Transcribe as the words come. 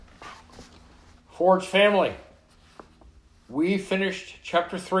Forge family, we finished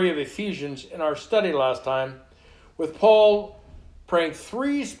chapter 3 of Ephesians in our study last time with Paul praying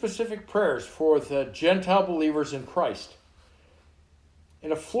 3 specific prayers for the Gentile believers in Christ.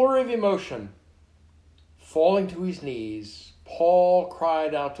 In a flurry of emotion, falling to his knees, Paul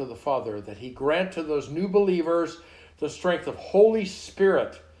cried out to the Father that he grant to those new believers the strength of Holy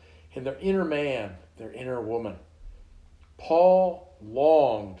Spirit in their inner man, their inner woman. Paul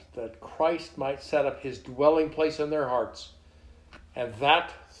longed that Christ might set up his dwelling place in their hearts, and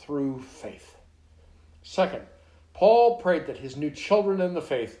that through faith. Second, Paul prayed that his new children in the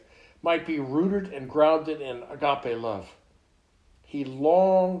faith might be rooted and grounded in agape love. He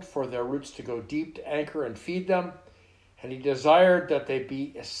longed for their roots to go deep to anchor and feed them, and he desired that they be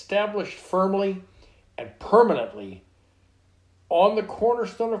established firmly and permanently on the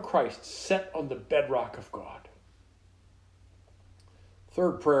cornerstone of Christ, set on the bedrock of God.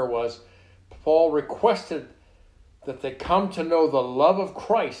 Third prayer was, Paul requested that they come to know the love of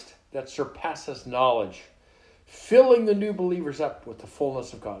Christ that surpasses knowledge, filling the new believers up with the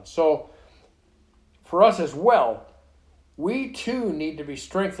fullness of God. So, for us as well, we too need to be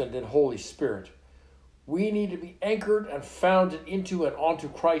strengthened in Holy Spirit. We need to be anchored and founded into and onto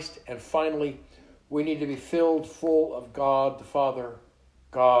Christ. And finally, we need to be filled full of God the Father,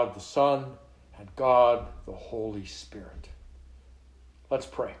 God the Son, and God the Holy Spirit. Let's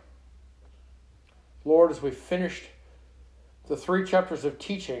pray. Lord, as we finished the 3 chapters of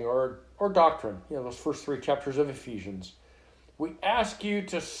teaching or doctrine, those first 3 chapters of Ephesians, we ask you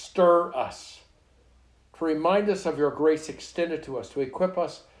to stir us, to remind us of your grace extended to us, to equip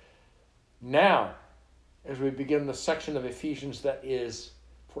us now as we begin the section of Ephesians that is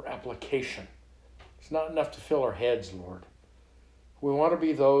for application. It's not enough to fill our heads, Lord. We want to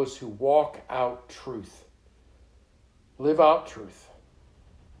be those who walk out truth, live out truth,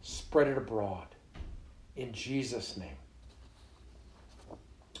 spread it abroad. In Jesus' name.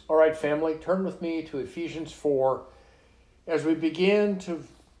 All right, family, turn with me to Ephesians 4 as we begin to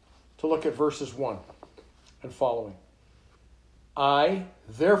look at verses 1 and following. I,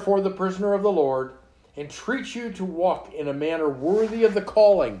 therefore the prisoner of the Lord, entreat you to walk in a manner worthy of the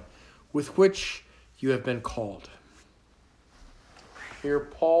calling with which you have been called. Here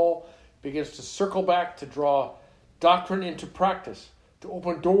Paul begins to circle back to draw doctrine into practice, to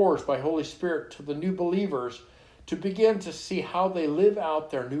open doors by Holy Spirit to the new believers to begin to see how they live out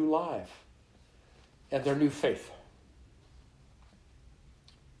their new life and their new faith.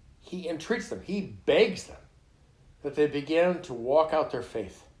 He entreats them, he begs them that they begin to walk out their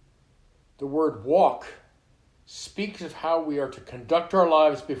faith. The word walk speaks of how we are to conduct our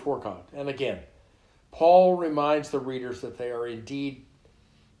lives before God. And again, Paul reminds the readers that they are indeed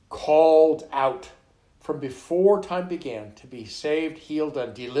called out from before time began to be saved, healed,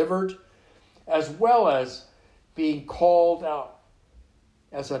 and delivered, as well as being called out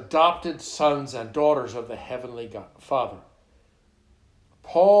as adopted sons and daughters of the heavenly God, Father.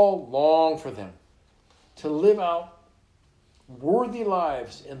 Paul longed for them to live out worthy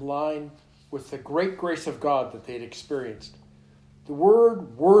lives in line with the great grace of God that they'd experienced. The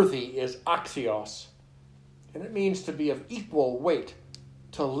word worthy is axios, and it means to be of equal weight.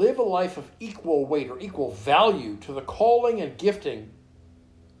 To live a life of equal weight or equal value to the calling and gifting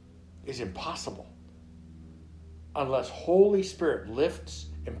is impossible unless Holy Spirit lifts,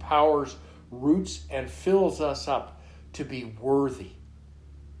 empowers, roots, and fills us up to be worthy.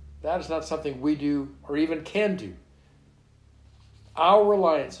 That is not something we do or even can do. Our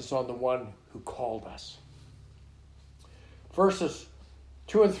reliance is on the one who called us. Verses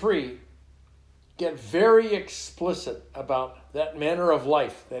 2 and 3 get very explicit about that manner of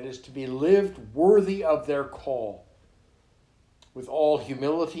life that is to be lived worthy of their call, with all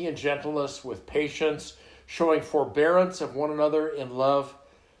humility and gentleness, with patience, showing forbearance of one another in love,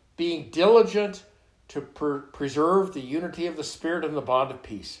 being diligent to preserve the unity of the Spirit and the bond of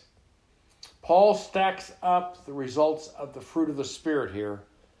peace. Paul stacks up the results of the fruit of the Spirit here.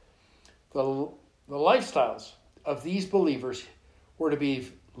 The lifestyles of these believers were to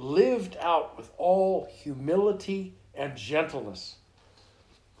be lived out with all humility and gentleness.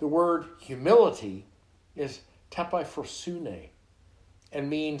 The word humility is tapaphosune and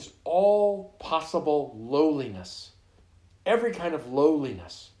means all possible lowliness, every kind of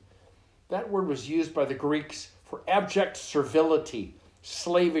lowliness. That word was used by the Greeks for abject servility,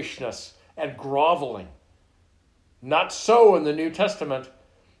 slavishness, and groveling. Not so in the New Testament.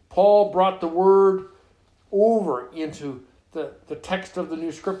 Paul brought the word over into the text of the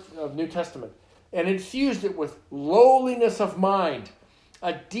New Testament and infused it with lowliness of mind,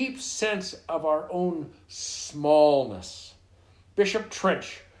 a deep sense of our own smallness. Bishop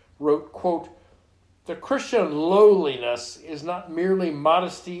Trench wrote, quote, The Christian lowliness is not merely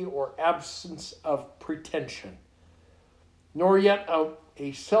modesty or absence of pretension, nor yet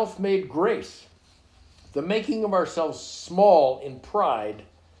a self-made grace. The making of ourselves small in pride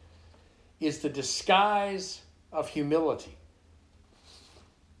is the disguise of humility.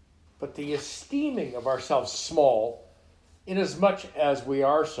 But the esteeming of ourselves small, inasmuch as we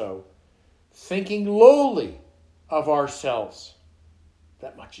are so, thinking lowly of ourselves,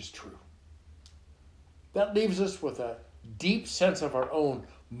 that much is true. That leaves us with a deep sense of our own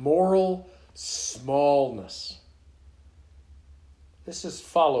moral smallness. This is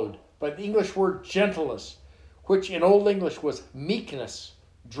followed by the English word gentleness, which in Old English was meekness,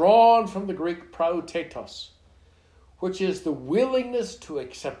 drawn from the Greek praotetos, which is the willingness to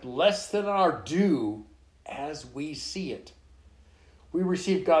accept less than our due as we see it. We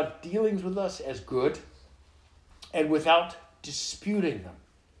receive God's dealings with us as good and without disputing them.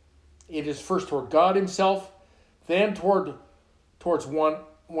 It is first toward God himself, then towards one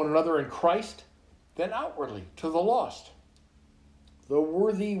another in Christ, then outwardly to the lost. The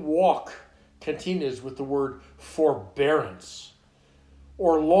worthy walk continues with the word forbearance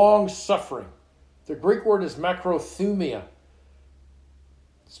or long-suffering. The Greek word is macrothumia,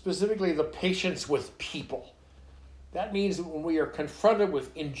 specifically the patience with people. That means that when we are confronted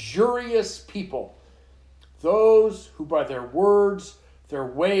with injurious people, those who by their words, their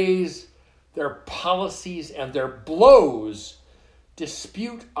ways, their policies, and their blows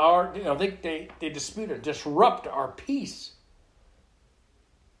dispute they dispute and disrupt our peace.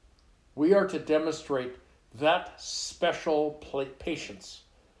 We are to demonstrate that special patience,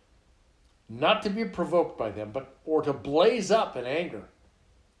 not to be provoked by them, or to blaze up in anger.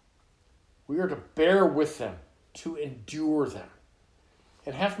 We are to bear with them, to endure them.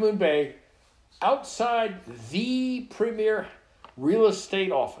 In Half Moon Bay, outside the premier real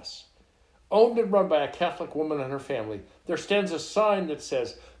estate office, owned and run by a Catholic woman and her family, there stands a sign that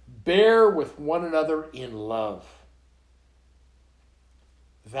says, "Bear with one another in love."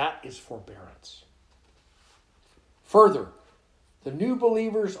 That is forbearance. Further, the new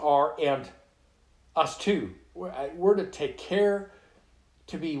believers are, and us too, we're to take care,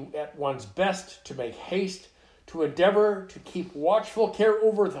 to be at one's best, to make haste, to endeavor to keep watchful care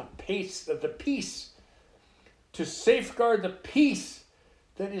over the peace, to safeguard the peace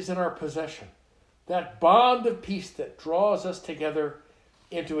that is in our possession, that bond of peace that draws us together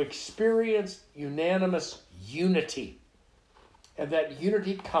into experienced, unanimous unity. And that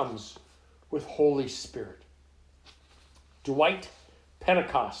unity comes with Holy Spirit. Dwight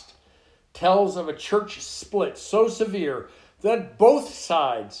Pentecost tells of a church split so severe that both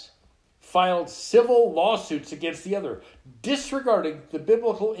sides filed civil lawsuits against the other, disregarding the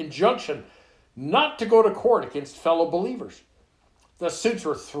biblical injunction not to go to court against fellow believers. The suits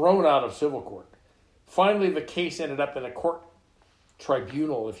were thrown out of civil court. Finally, the case ended up in a court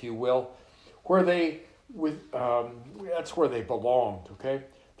tribunal, if you will, where that's where they belonged, okay?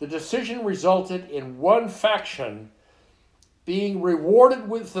 The decision resulted in one faction being rewarded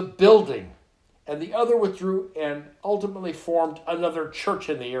with the building, and the other withdrew and ultimately formed another church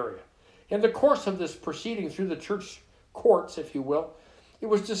in the area. In the course of this proceeding through the church courts, if you will, it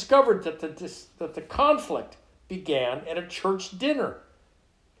was discovered that the conflict began at a church dinner,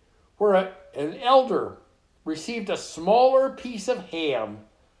 where an elder received a smaller piece of ham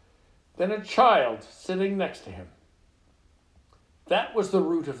than a child sitting next to him. That was the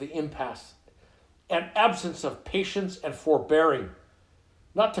root of the impasse and absence of patience and forbearing,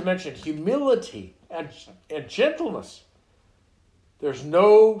 not to mention humility and gentleness. There's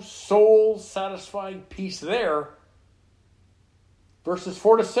no soul-satisfying peace there. Verses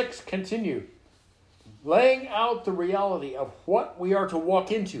 4-6 continue, laying out the reality of what we are to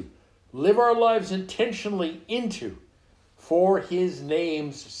walk into, live our lives intentionally into, for his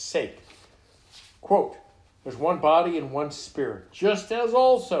name's sake. Quote, "There's one body and one spirit, just as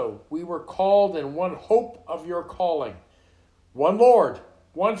also we were called in one hope of your calling. One Lord,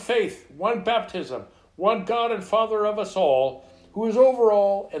 one faith, one baptism, one God and Father of us all, who is over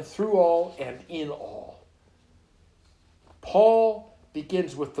all and through all and in all." Paul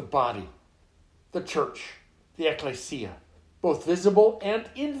begins with the body, the church, the ecclesia, both visible and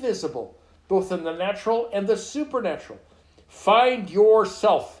invisible, both in the natural and the supernatural. Find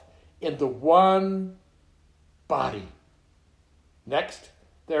yourself in the one body. Next,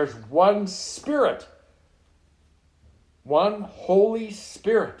 there's one Spirit, one Holy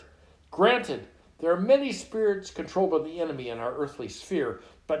Spirit. Granted, there are many spirits controlled by the enemy in our earthly sphere,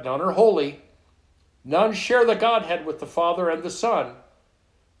 but none are holy. None share the Godhead with the Father and the Son.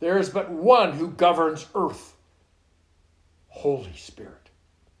 There is but one who governs earth, Holy Spirit.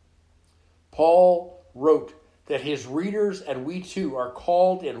 Paul wrote that his readers and we too are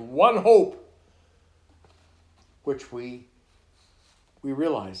called in one hope, which we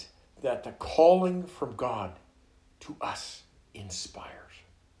realize that the calling from God to us inspires.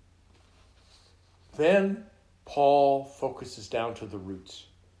 Then Paul focuses down to the roots.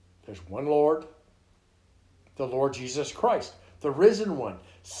 There's one Lord, the Lord Jesus Christ, the risen one,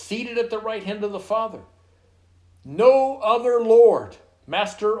 seated at the right hand of the Father. No other Lord,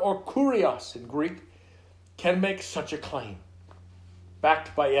 Master or Kurios in Greek, can make such a claim,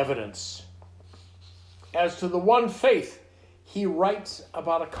 backed by evidence. As to the one faith, he writes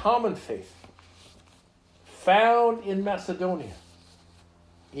about a common faith found in Macedonia,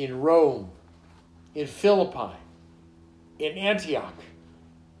 in Rome, in Philippi, in Antioch,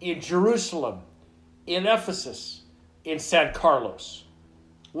 in Jerusalem, in Ephesus, in San Carlos.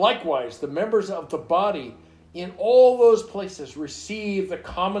 Likewise, the members of the body in all those places receive the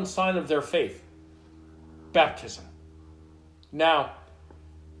common sign of their faith, baptism. Now,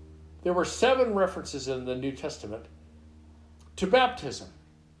 there were 7 references in the New Testament to baptism.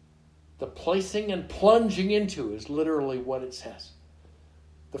 The placing and plunging into is literally what it says.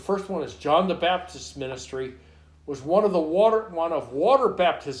 The first one is John the Baptist's ministry was one of water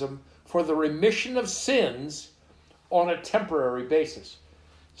baptism for the remission of sins on a temporary basis.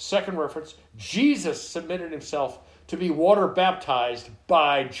 Second reference, Jesus submitted himself to be water baptized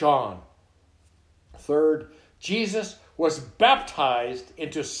by John. Third, Jesus was baptized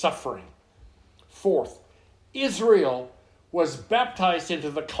into suffering. Fourth, Israel was baptized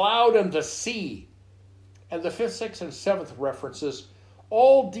into the cloud and the sea. And the 5th, 6th, and 7th references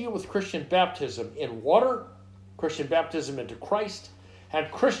all deal with Christian baptism in water, Christian baptism into Christ,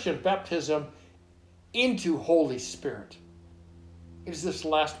 and Christian baptism into Holy Spirit. It is this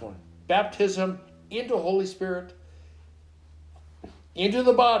last one. Baptism into Holy Spirit, into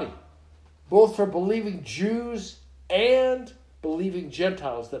the body, both for believing Jews and believing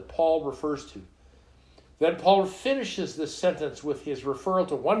Gentiles that Paul refers to. Then Paul finishes this sentence with his referral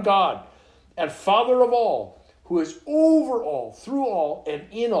to one God and Father of all, who is over all, through all, and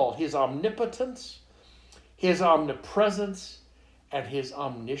in all, his omnipotence, his omnipresence, and his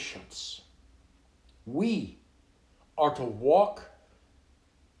omniscience. We are to walk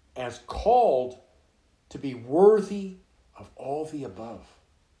as called to be worthy of all the above.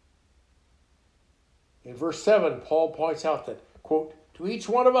 In verse 7, Paul points out that, quote, to each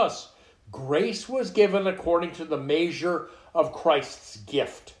one of us, grace was given according to the measure of Christ's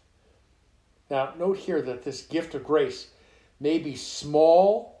gift. Now, note here that this gift of grace may be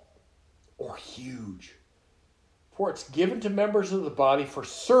small or huge, for it's given to members of the body for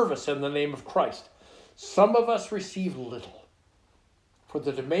service in the name of Christ. Some of us receive little, for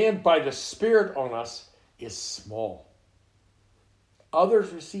the demand by the Spirit on us is small.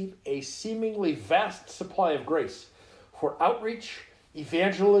 Others receive a seemingly vast supply of grace for outreach,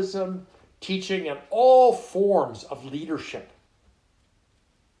 evangelism, teaching, and all forms of leadership.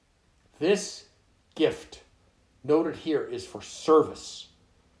 This gift, noted here, is for service,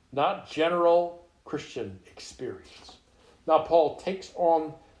 not general Christian experience. Now, Paul takes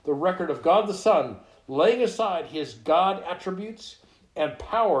on the record of God the Son, laying aside his God attributes and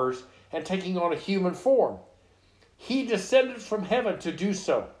powers and taking on a human form. He descended from heaven to do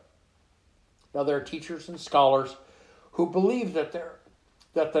so. Now, there are teachers and scholars who believe that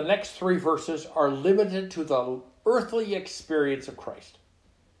the next 3 verses are limited to the earthly experience of Christ.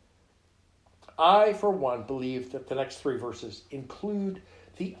 I, for one, believe that the next 3 verses include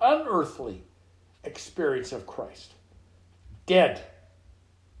the unearthly experience of Christ. Dead,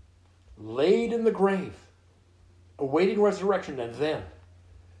 laid in the grave, awaiting resurrection, and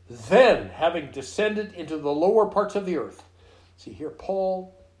then having descended into the lower parts of the earth. See, here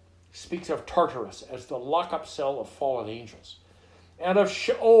Paul speaks of Tartarus as the lock-up cell of fallen angels, and of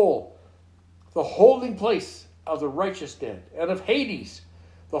Sheol, the holding place of the righteous dead, and of Hades,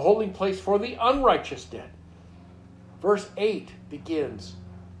 the holding place for the unrighteous dead. Verse 8 begins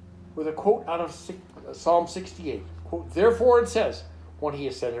with a quote out of Psalm 68. Quote, therefore it says, when he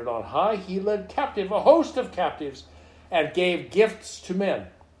ascended on high, he led captive a host of captives and gave gifts to men.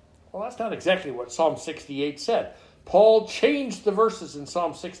 Well, that's not exactly what Psalm 68 said. Paul changed the verses in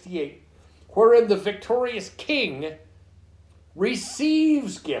Psalm 68, wherein the victorious king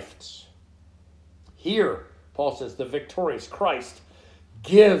receives gifts. Here, Paul says, the victorious Christ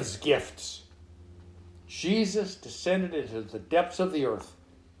gives gifts. Jesus descended into the depths of the earth,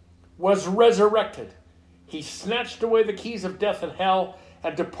 was resurrected. He snatched away the keys of death and hell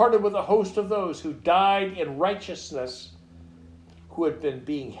and departed with a host of those who died in righteousness, who had been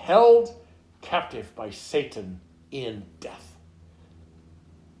being held captive by Satan in death.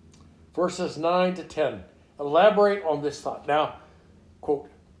 verses 9 to 10, elaborate on this thought. Now, quote,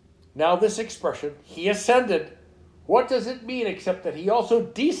 "Now this expression, he ascended, what does it mean except that he also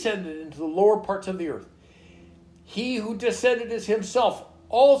descended into the lower parts of the earth? He who descended is himself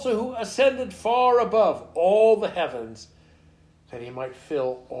also who ascended far above all the heavens, that he might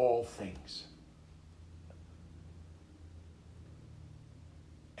fill all things."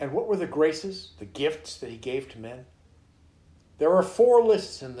 And what were the graces, the gifts that he gave to men? There are 4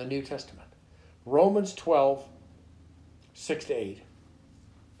 lists in the New Testament. Romans 12, 6 to 8.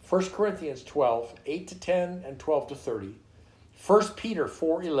 1 Corinthians 12, 8 to 10 and 12 to 30. 1 Peter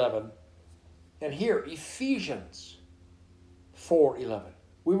 4:11. And here, Ephesians 4:11.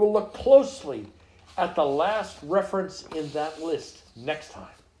 We will look closely at the last reference in that list next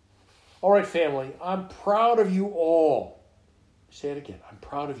time. All right, family, I'm proud of you all. Say it again. I'm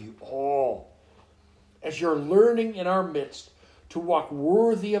proud of you all. As you're learning in our midst to walk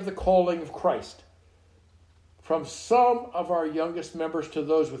worthy of the calling of Christ. From some of our youngest members to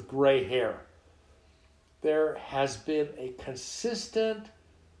those with gray hair, there has been a consistent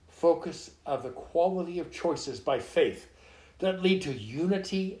focus of the quality of choices by faith that lead to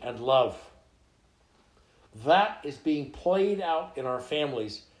unity and love. That is being played out in our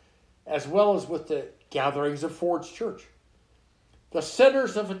families as well as with the gatherings of Ford's Church. The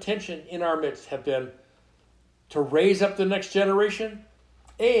centers of attention in our midst have been to raise up the next generation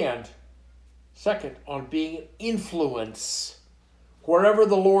and, second, on being an influence wherever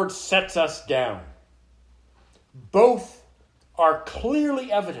the Lord sets us down. Both are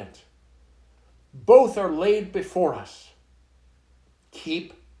clearly evident. Both are laid before us.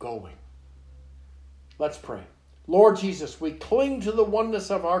 Keep going. Let's pray. Lord Jesus, we cling to the oneness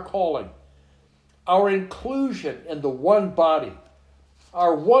of our calling, our inclusion in the one body,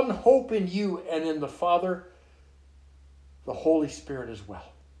 our one hope in you and in the Father, the Holy Spirit as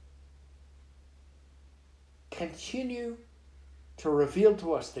well. Continue to reveal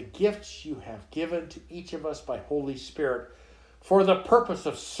to us the gifts you have given to each of us by Holy Spirit for the purpose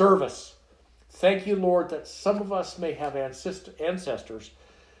of service. Thank you, Lord, that some of us may have ancestors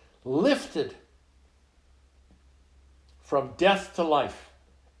lifted from death to life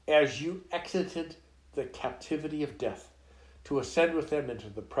as you exited the captivity of death to ascend with them into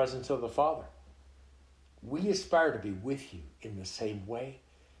the presence of the Father. We aspire to be with you in the same way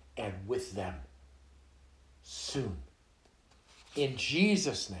and with them soon. In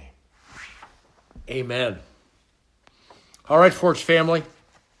Jesus' name, amen. All right, Forge family.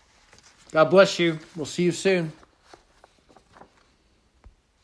 God bless you. We'll see you soon.